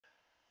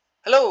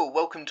Hello,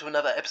 welcome to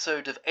another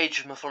episode of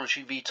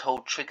AoM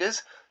Retold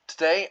Triggers.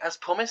 Today, as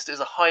promised, is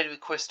a highly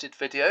requested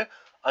video.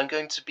 I'm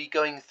going to be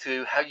going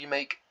through how you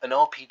make an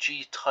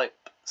RPG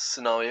type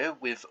scenario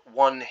with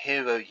one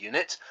hero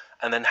unit,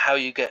 and then how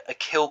you get a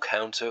kill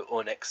counter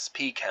or an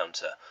XP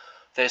counter.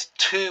 There's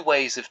two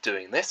ways of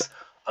doing this.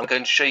 I'm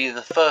going to show you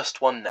the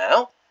first one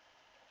now.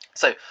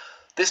 So,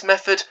 this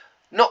method,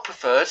 not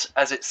preferred,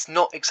 as it's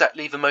not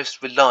exactly the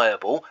most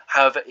reliable.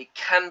 However, it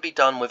can be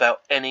done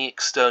without any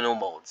external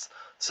mods.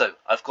 So,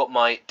 I've got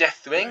my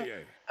Death Ring,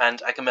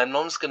 and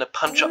Agamemnon's going to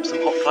punch up some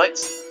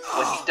hoplites.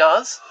 When he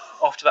does,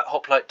 after that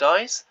hoplite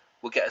dies,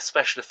 we'll get a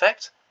special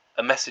effect,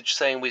 a message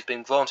saying we've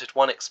been granted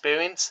 1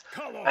 experience,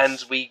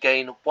 and we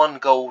gain 1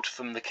 gold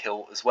from the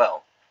kill as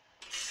well.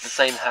 The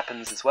same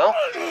happens as well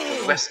for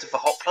the rest of the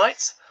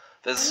hoplites.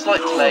 There's a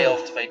slight delay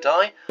after they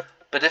die,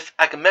 but if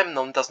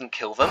Agamemnon doesn't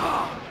kill them,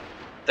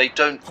 they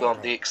don't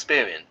grant the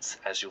experience,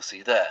 as you'll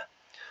see there.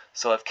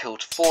 So I've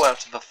killed 4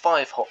 out of the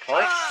 5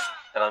 hoplites,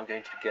 and I'm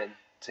going to be getting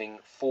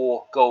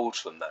 4 gold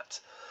from that.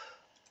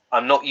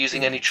 I'm not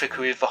using any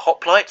trickery with the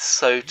hoplites,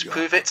 so to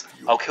prove it,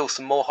 I'll kill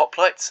some more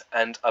hoplites,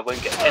 and I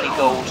won't get any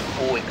gold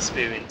or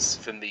experience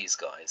from these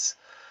guys.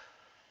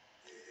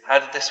 How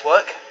did this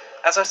work?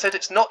 As I said,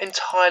 it's not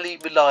entirely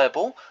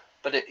reliable,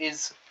 but it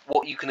is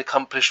what you can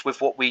accomplish with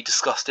what we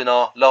discussed in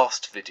our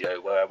last video,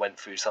 where I went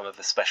through some of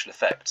the special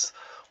effects.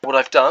 What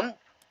I've done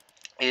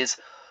is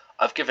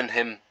I've given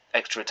him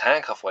extra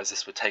attack, otherwise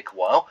this would take a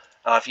while,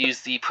 and I've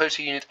used the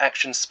proto-unit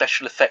action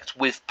special effect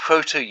with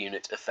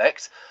proto-unit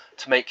effect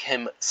to make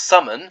him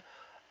summon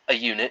a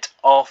unit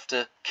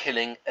after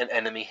killing an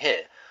enemy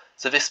here.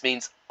 So this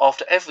means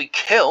after every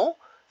kill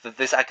that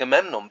this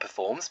Agamemnon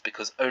performs,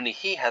 because only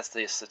he has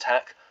this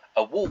attack,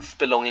 a wolf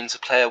belonging to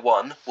player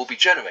 1 will be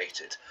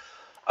generated.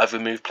 I've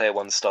removed player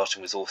 1's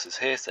starting resources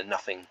here, so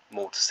nothing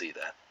more to see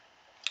there.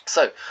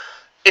 So,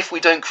 if we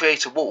don't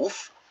create a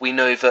wolf, we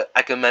know that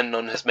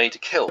Agamemnon has made a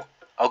kill.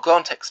 Our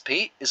grant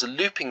XP is a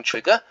looping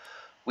trigger.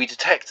 We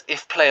detect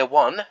if player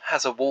 1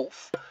 has a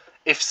wolf.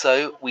 If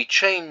so, we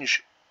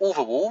change all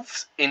the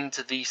wolves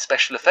into the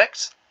special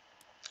effect,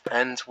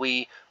 and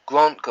we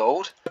grant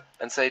gold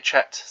and say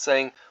chat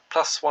saying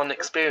 +1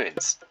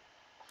 experience.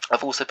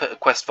 I've also put a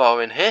quest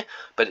bar in here,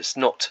 but it's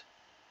not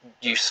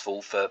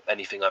useful for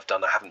anything I've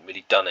done. I haven't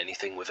really done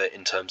anything with it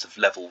in terms of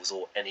levels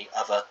or any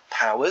other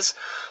powers.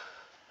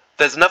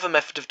 There's another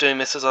method of doing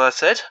this, as I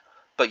said,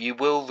 but you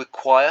will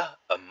require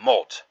a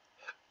mod.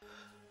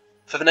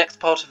 For the next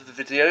part of the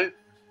video,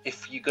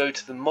 if you go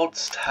to the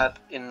mods tab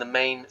in the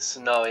main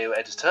scenario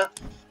editor,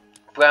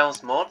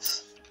 browse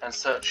mods and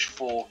search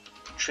for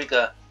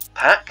trigger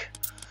pack,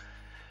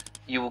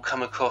 you will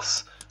come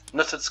across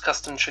Nutted's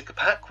custom trigger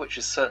pack, which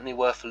is certainly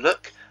worth a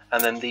look,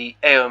 and then the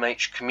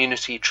AoMH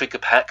community trigger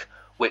pack,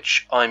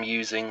 which I'm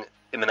using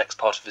in the next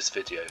part of this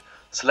video.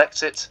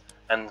 Select it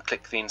and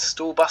click the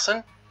install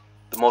button.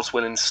 The mods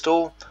will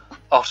install.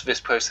 After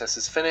this process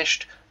is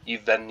finished, you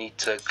then need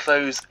to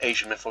close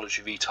AoM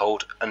Mythology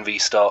Retold and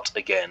restart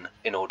again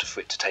in order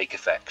for it to take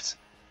effect.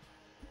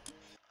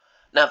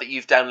 Now that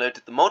you've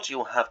downloaded the mod,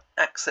 you'll have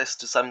access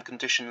to some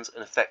conditions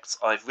and effects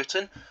I've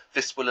written.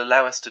 This will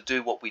allow us to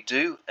do what we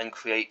do and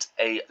create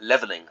a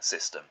levelling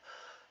system.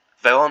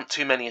 There aren't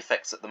too many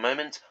effects at the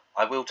moment.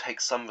 I will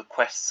take some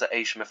requests at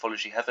AoM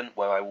Mythology Heaven,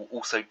 where I will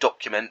also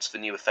document the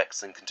new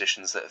effects and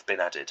conditions that have been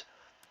added.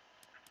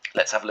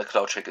 Let's have a look at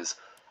our triggers.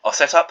 Our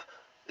setup,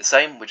 the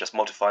same, we're just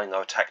modifying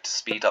our attack to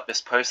speed up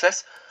this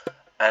process,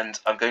 and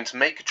I'm going to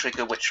make a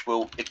trigger which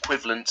will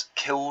equivalent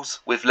kills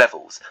with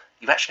levels.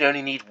 You actually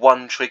only need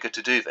 1 trigger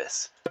to do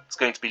this. It's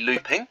going to be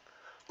looping.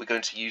 We're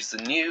going to use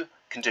the new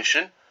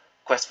condition,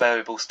 quest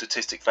variable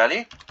statistic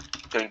value.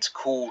 We're going to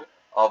call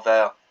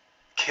our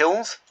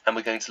kills, and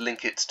we're going to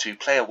link it to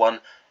player 1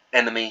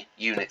 enemy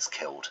units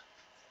killed.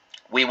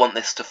 We want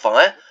this to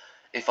fire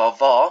if our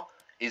var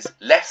is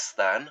less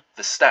than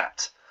the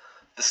stat.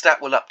 The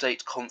stat will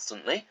update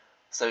constantly,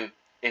 so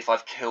if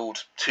I've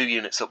killed 2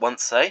 units at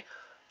once, say,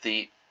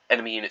 the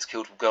enemy units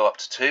killed will go up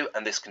to 2,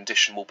 and this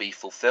condition will be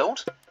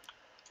fulfilled.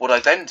 What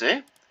I then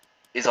do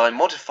is I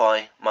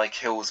modify my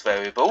kills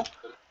variable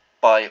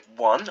by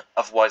 1,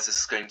 otherwise this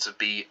is going to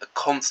be a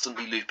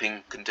constantly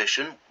looping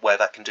condition, where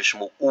that condition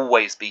will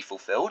always be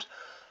fulfilled.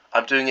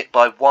 I'm doing it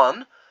by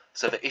 1,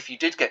 so that if you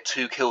did get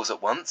 2 kills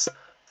at once,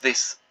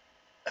 this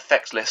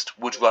effect list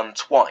would run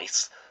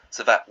twice,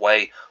 so that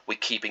way we're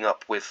keeping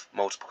up with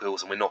multiple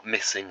kills and we're not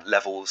missing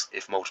levels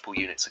if multiple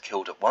units are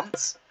killed at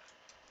once.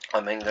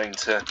 I'm then going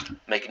to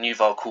make a new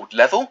var called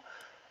level.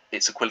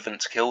 It's equivalent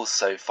to kills,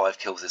 so 5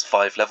 kills is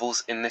 5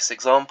 levels in this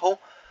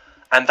example.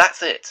 And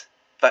that's it.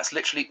 That's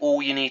literally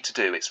all you need to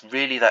do. It's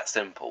really that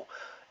simple.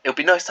 It would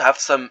be nice to have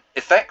some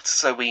effects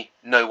so we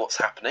know what's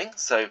happening.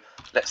 So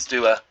let's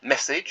do a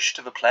message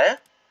to the player.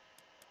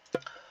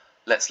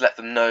 Let's let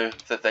them know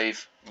that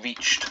they've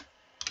reached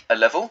a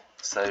level.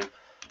 So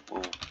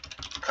we'll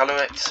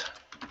colour it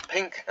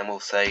pink and we'll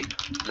say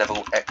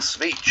level X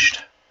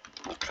reached.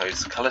 We'll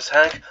close the colour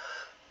tag.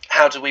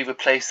 How do we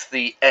replace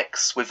the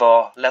X with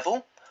our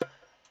level?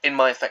 In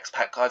my effects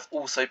pack I've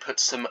also put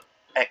some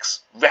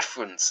X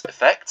reference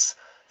effects.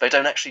 They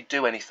don't actually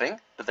do anything,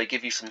 but they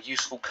give you some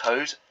useful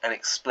code and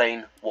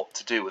explain what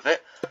to do with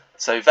it.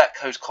 So that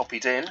code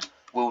copied in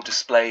will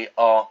display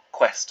our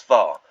quest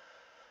var.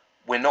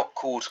 We're not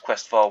called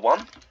quest var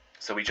 1,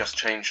 so we just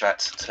change that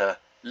to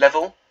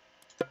level,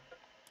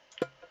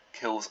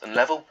 kills and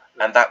level,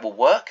 and that will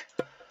work.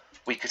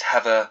 We could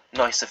have a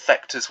nice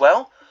effect as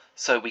well,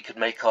 so we could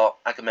make our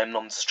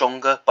Agamemnon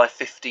stronger by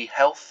 50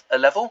 health a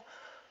level.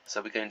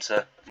 So we're going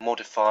to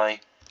modify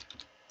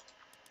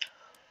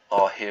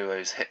our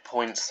hero's hit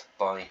points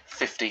by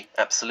 50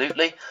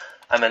 absolutely,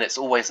 and then it's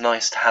always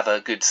nice to have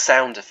a good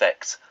sound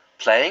effect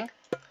playing.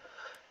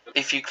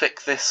 If you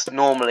click this,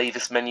 normally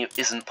this menu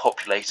isn't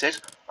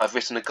populated. I've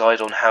written a guide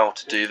on how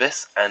to do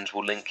this and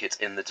we'll link it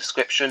in the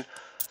description.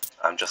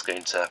 I'm just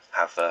going to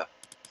have a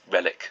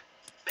relic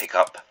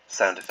pickup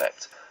sound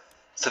effect.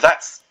 So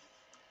that's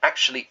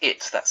actually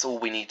it. That's all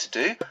we need to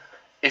do.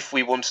 If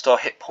we wanted our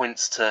hit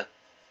points to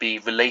be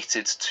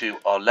related to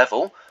our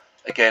level,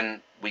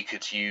 again we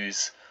could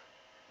use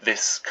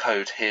this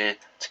code here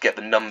to get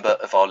the number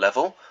of our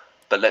level,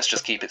 but let's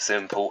just keep it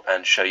simple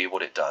and show you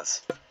what it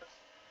does.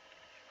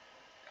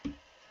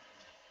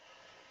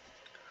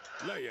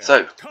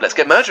 So let's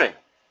get murdering.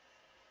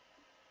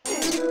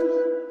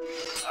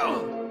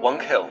 1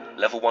 kill,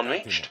 level 1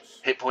 reached,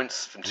 hit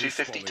points from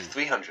 250 to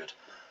 300.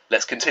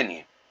 Let's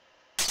continue.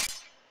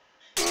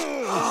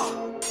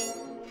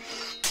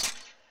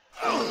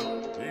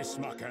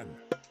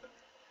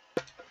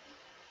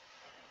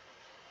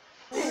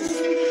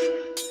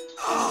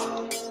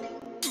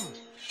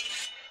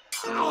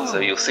 So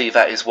you'll see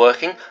that is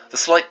working. The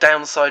slight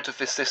downside of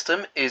this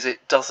system is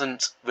it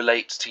doesn't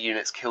relate to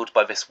units killed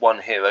by this one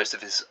hero, so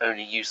this is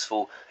only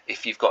useful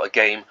if you've got a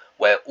game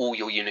where all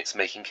your units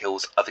making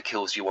kills are the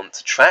kills you want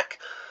to track.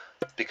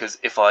 Because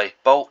if I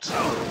bolt,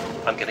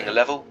 I'm getting a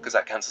level, because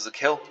that counts as a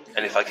kill,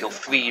 and if I kill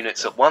 3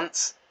 units at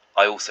once,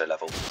 I also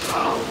level.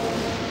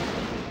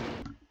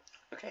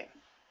 Okay.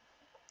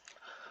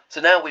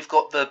 So now we've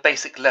got the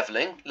basic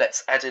leveling,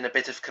 let's add in a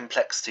bit of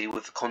complexity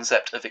with the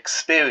concept of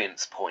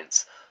experience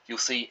points. You'll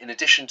see, in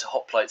addition to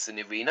hoplites in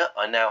the arena,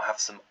 I now have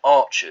some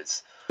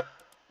archers.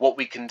 What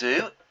we can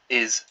do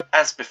is,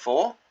 as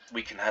before,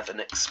 we can have an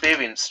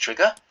experience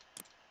trigger,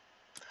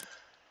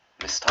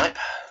 mistype,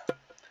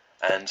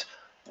 and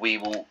we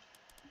will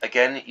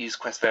again use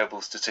quest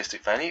variable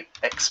statistic value,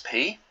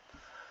 XP,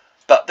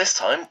 but this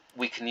time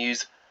we can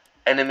use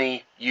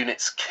enemy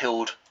units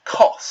killed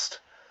cost.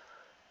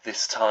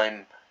 This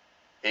time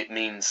it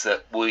means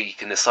that we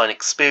can assign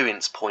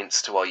experience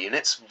points to our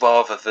units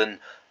rather than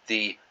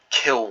the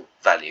kill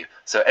value.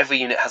 So every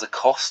unit has a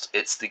cost.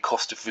 It's the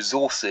cost of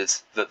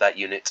resources that that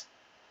unit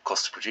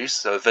costs to produce.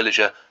 So a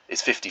villager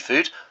is 50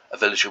 food. A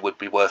villager would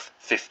be worth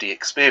 50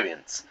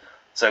 experience.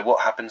 So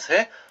what happens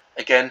here?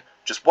 Again,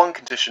 just one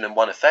condition and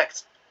one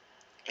effect.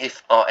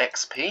 If our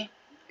XP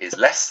is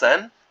less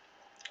than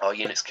our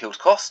unit's killed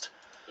cost,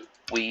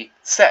 we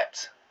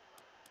set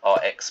our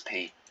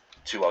XP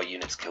to our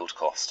unit's killed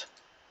cost.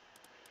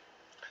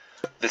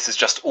 This is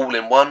just all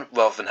in one,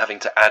 rather than having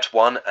to add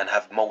one and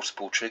have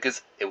multiple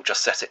triggers. It will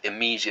just set it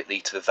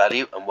immediately to the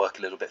value and work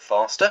a little bit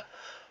faster.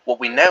 What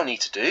we now need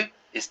to do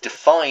is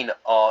define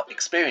our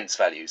experience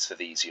values for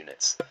these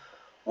units.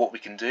 What we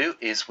can do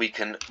is we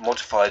can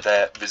modify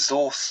their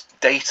resource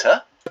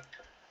data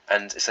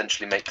and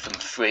essentially make them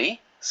free,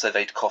 so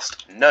they'd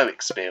cost no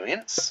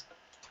experience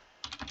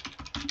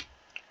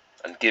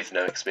and give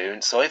no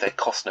experience, sorry, they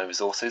cost no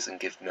resources and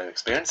give no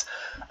experience.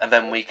 And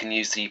then we can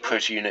use the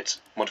protounit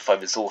modify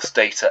resource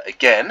data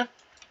again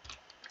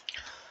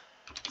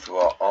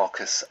for our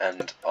Arcus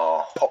and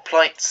our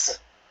hoplites,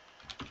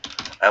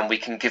 and we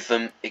can give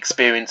them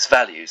experience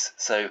values.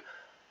 So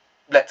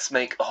let's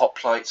make a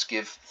hoplite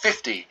give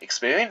 50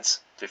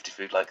 experience, 50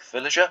 food like a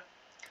villager.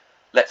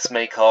 Let's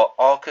make our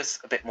Arcus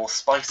a bit more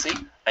spicy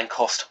and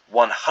cost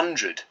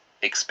 100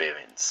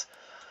 experience.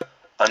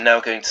 I'm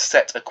now going to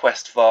set a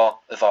quest var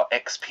of our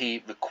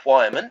XP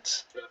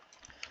requirement,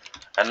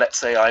 and let's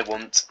say I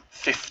want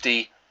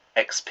 50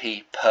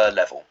 XP per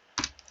level.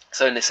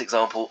 So in this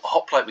example, a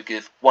hoplite would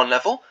give 1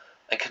 level,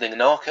 and killing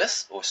an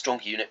Arcus, or a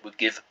stronger unit, would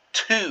give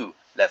 2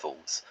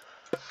 levels.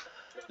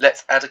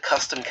 Let's add a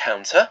custom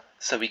counter,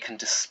 so we can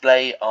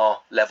display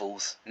our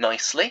levels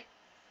nicely.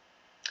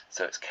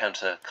 So it's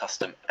counter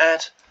custom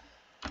add,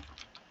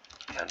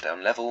 count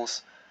down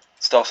levels,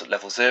 start at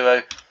level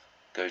 0,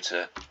 go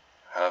to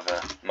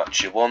however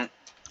much you want,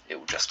 it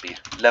will just be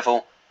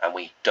level, and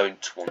we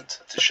don't want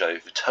to show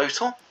the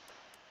total.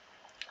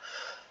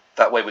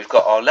 That way we've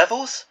got our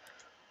levels,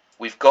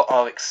 we've got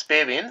our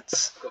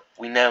experience,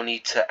 we now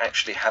need to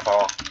actually have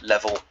our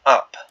level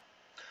up.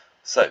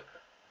 So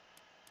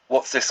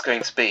what's this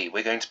going to be?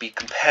 We're going to be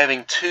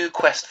comparing 2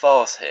 quest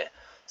vars here.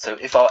 So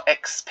if our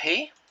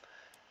XP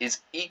is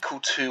equal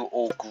to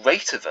or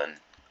greater than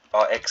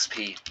our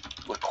XP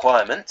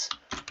requirement,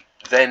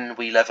 then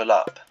we level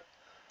up.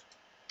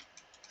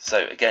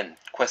 So again,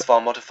 quest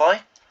var modify,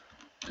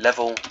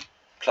 level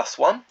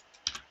 +1,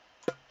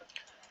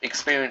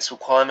 experience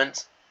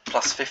requirement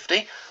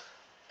 +50.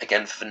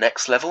 again for the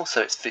next level,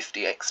 so it's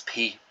 50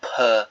 XP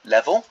per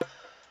level.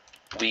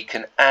 We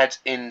can add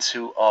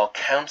into our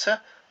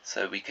counter,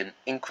 so we can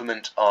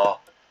increment our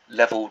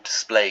level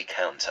display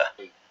counter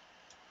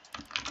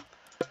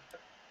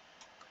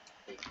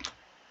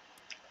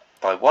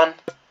by 1,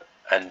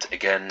 and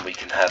again we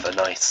can have a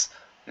nice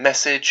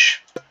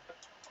message,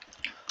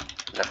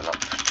 level up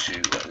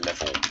to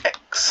level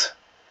X.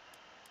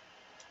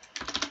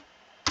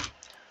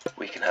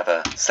 We can have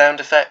a sound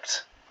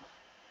effect,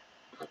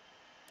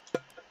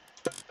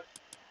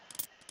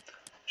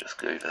 just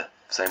go the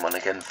same one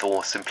again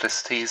for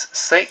simplicity's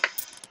sake.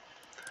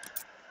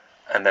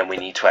 And then we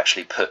need to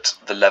actually put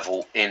the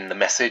level in the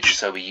message,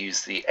 so we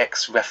use the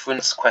X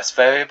reference quest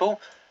variable.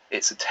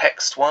 It's a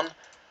text one.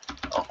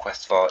 Our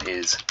quest var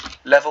is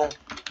level.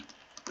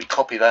 We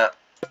copy that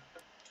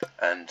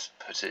and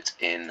put it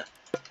in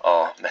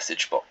our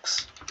message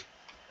box.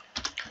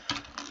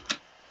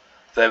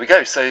 There we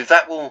go. So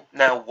that will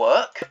now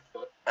work,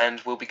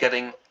 and we'll be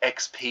getting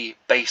XP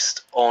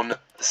based on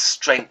the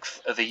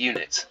strength of a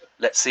unit.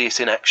 Let's see it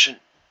in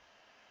action.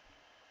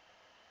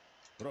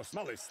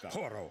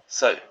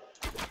 So,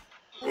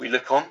 we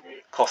look on,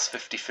 costs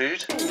 50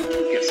 food,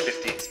 gives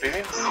 50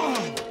 experience,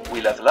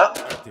 we level up,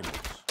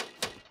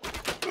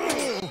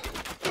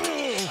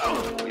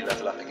 we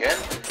level up again,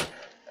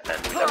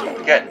 and we level up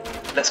again.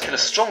 Let's kill a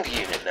stronger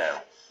unit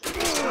now.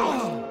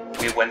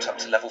 We went up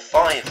to level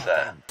 5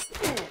 there,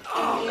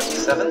 level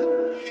 7,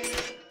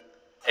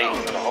 8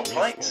 for the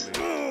hoplite,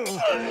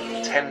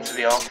 10 for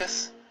the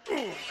Arcus,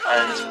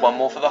 and 1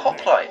 more for the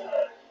hoplite.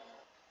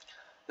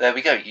 There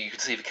we go, you can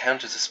see the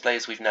counter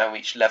displays we've now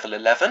reached level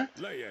 11,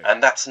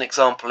 and that's an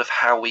example of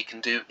how we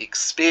can do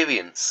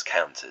experience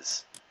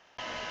counters.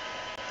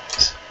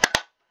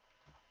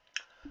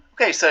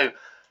 Okay, so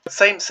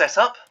same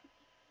setup.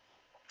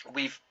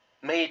 We've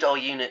made our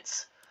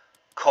units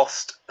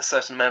cost a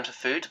certain amount of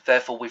food,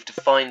 therefore we've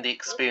defined the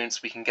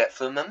experience we can get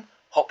from them.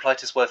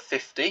 Hoplite is worth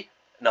 50,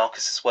 and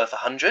Arcus is worth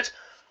 100.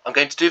 I'm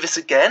going to do this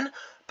again,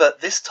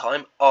 but this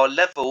time our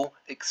level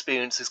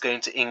experience is going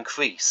to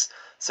increase.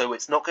 So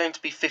it's not going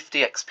to be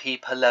 50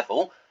 XP per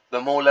level.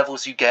 The more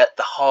levels you get,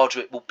 the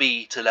harder it will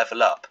be to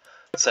level up.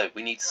 So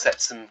we need to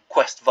set some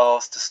quest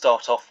vars to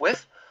start off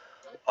with.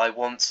 I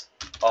want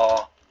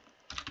our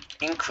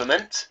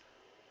increment.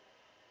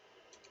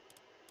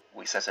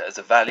 We set it as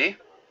a value.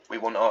 We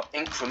want our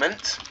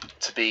increment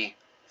to be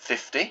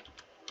 50.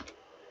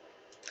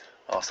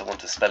 I also want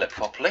to spell it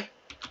properly.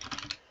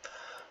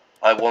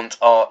 I want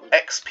our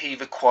XP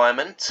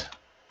requirement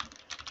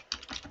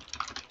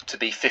to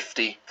be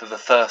 50 for the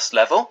first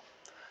level.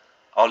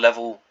 Our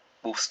level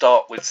will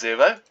start with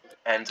 0,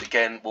 and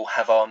again we'll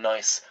have our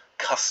nice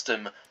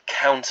custom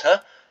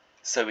counter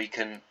so we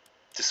can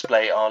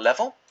display our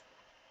level.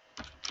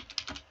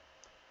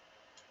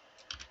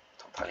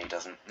 Top value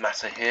doesn't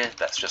matter here,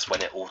 that's just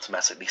when it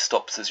automatically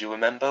stops, as you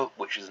remember,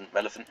 which isn't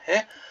relevant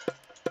here.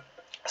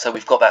 So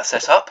we've got that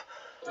set up.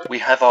 We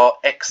have our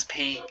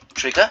XP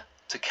trigger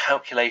to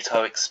calculate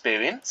our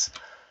experience.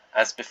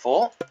 As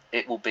before,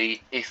 it will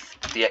be if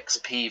the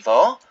XP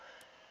var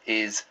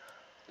is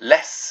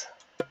less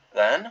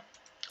than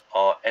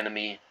our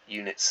enemy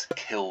units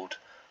killed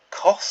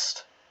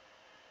cost,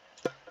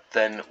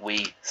 then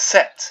we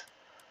set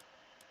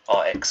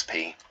our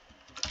XP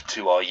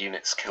to our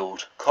units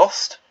killed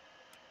cost.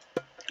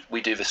 We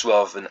do this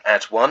rather than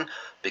add 1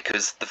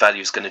 because the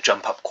value is going to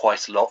jump up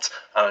quite a lot,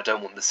 and I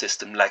don't want the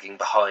system lagging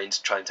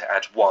behind trying to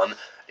add 1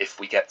 if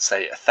we get,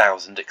 say,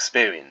 1000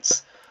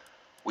 experience.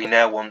 We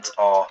now want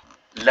our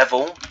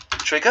level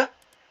trigger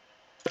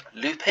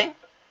looping.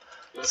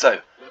 So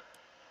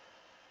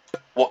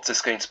what's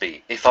this going to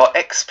be? If our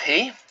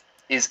XP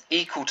is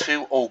equal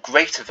to or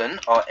greater than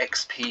our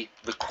XP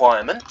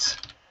requirement,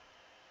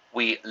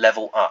 we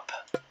level up.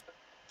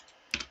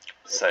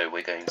 So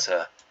we're going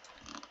to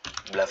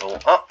level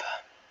up.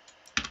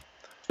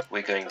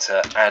 We're going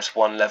to add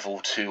 1 level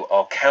to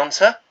our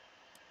counter.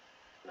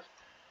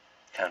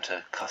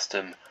 Counter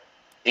custom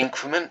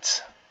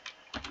increment.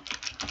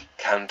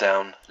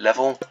 Countdown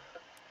level,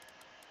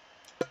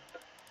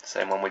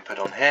 same one we put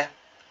on here,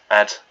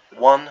 add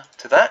 1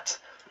 to that.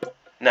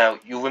 Now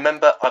you'll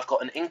remember I've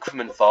got an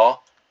increment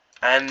var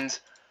and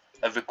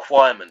a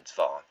requirement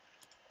var.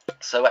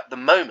 So at the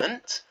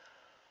moment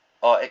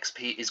our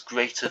XP is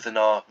greater than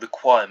our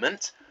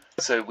requirement,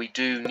 so we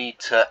do need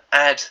to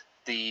add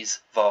these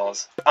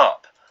vars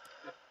up.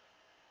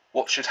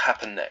 What should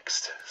happen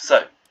next?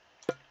 So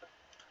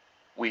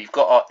we've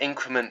got our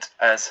increment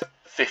as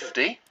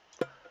 50.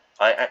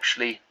 I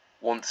actually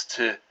want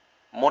to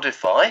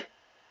modify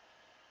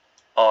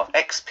our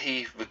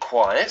XP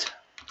required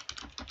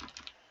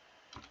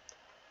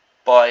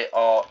by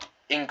our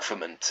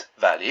increment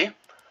value,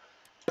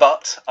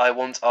 but I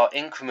want our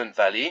increment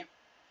value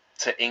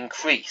to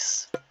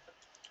increase.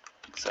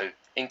 So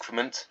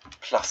increment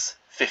plus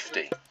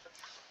 50.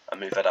 I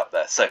move that up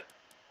there. So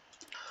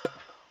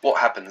what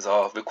happens?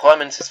 Our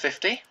requirement is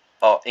 50,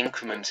 our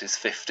increment is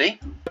 50,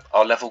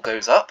 our level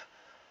goes up,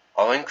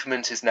 our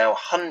increment is now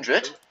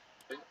 100,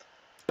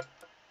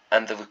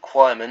 and the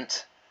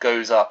requirement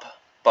goes up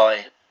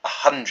by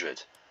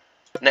 100.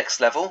 Next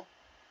level,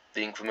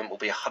 the increment will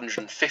be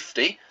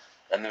 150,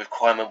 and the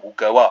requirement will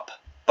go up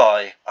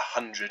by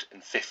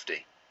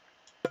 150.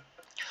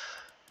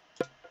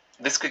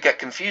 This could get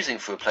confusing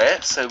for a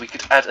player, so we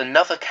could add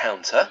another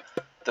counter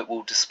that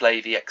will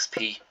display the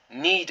XP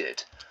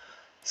needed.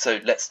 So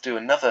let's do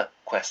another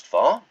quest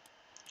var.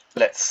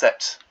 Let's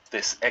set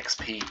this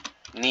XP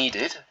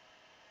needed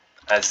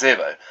as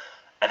 0.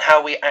 And how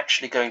are we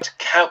actually going to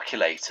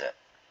calculate it?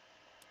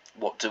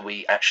 What do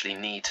we actually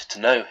need to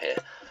know here?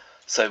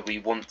 So we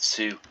want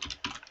to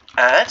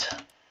add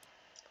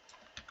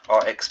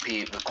our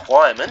XP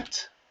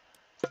requirement,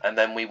 and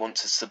then we want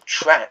to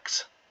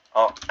subtract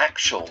our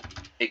actual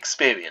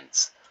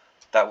experience.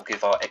 That will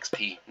give our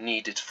XP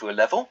needed for a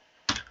level.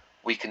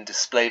 We can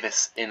display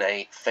this in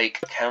a fake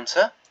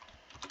counter,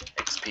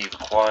 XP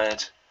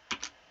required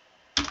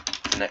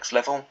for the next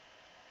level,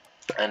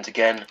 and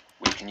again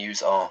we can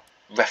use our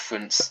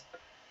reference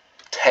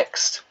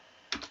text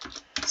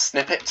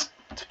snippet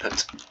to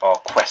put our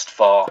quest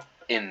var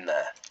in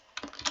there.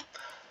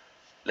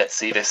 Let's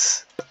see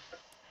this.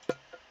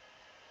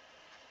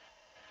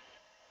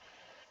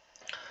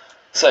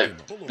 So,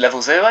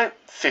 level 0,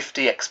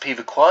 50 XP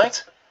required.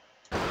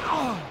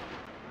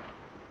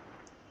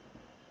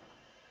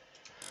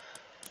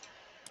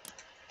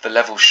 The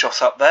level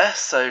shot up there,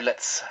 so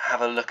let's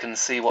have a look and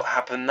see what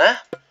happened there.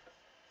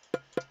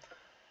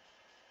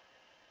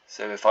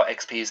 So if our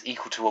XP is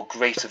equal to or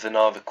greater than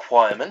our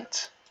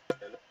requirement,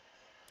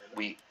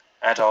 we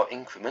add our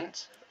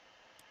increment.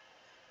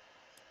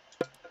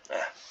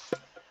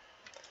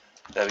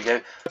 There we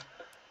go.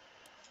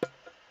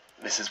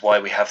 This is why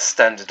we have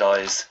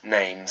standardised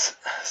names,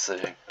 so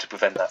to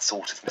prevent that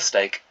sort of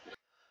mistake.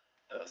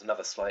 There's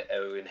another slight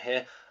error in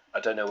here. I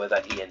don't know where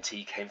that ENT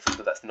came from,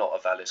 but that's not a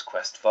valid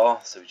quest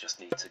var, so we just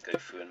need to go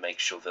through and make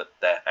sure that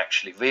they're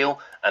actually real,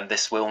 and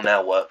this will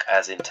now work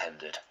as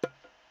intended.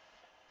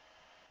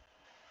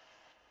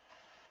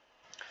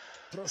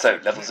 So,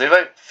 level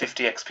 0,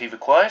 50 XP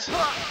required.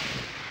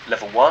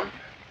 Level 1,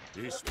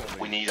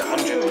 we need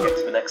 100 to get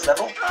to the next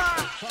level.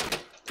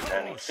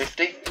 Now need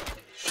 50.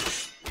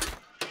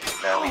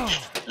 Now reach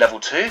level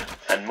 2,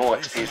 and more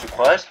XP is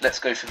required. Let's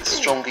go for the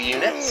stronger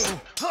units.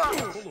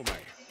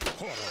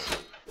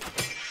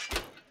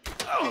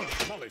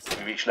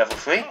 We reach level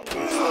 3.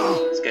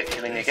 Let's get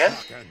killing again.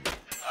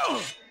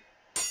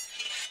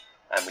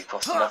 And we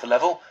crossed another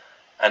level.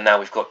 And now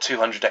we've got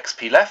 200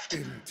 XP left.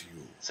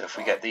 So if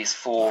we get these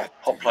 4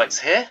 hoplites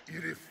here,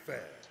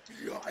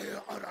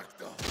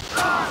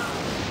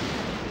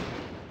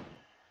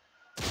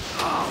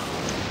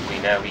 we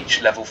now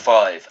reach level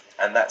 5.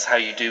 And that's how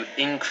you do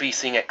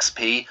increasing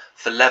XP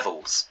for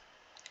levels.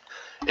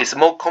 It's a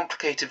more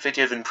complicated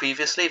video than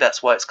previously,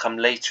 that's why it's come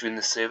later in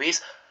the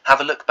series. Have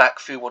a look back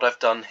through what I've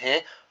done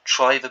here.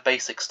 Try the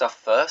basic stuff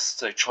first,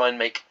 so try and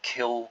make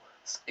kills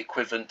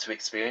equivalent to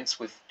experience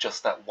with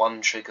just that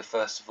one trigger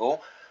first of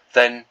all.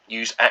 Then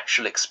use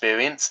actual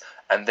experience,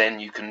 and then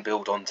you can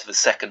build on to the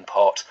second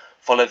part.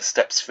 Follow the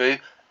steps through,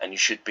 and you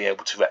should be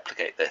able to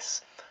replicate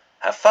this.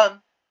 Have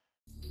fun!